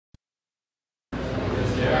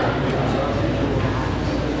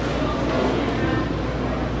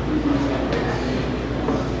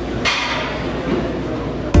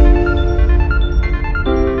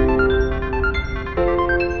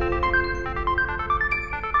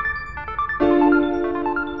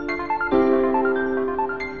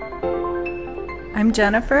I'm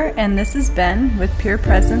Jennifer, and this is Ben with Pure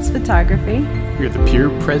Presence Photography. We're the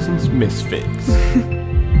Pure Presence Misfits.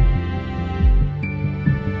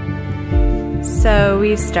 So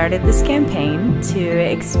we've started this campaign to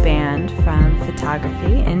expand from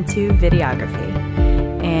photography into videography.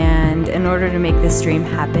 And in order to make this dream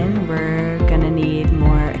happen, we're gonna need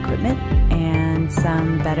more equipment and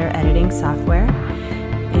some better editing software.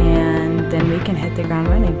 And then we can hit the ground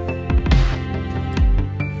running.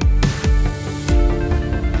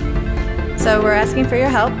 So we're asking for your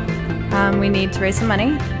help. We need to raise some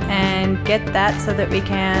money and get that so that we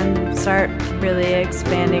can start really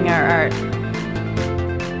expanding our art.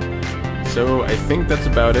 So I think that's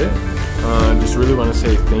about it. Just really want to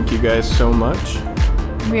say thank you guys so much.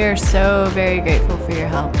 We are so very grateful for your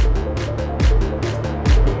help.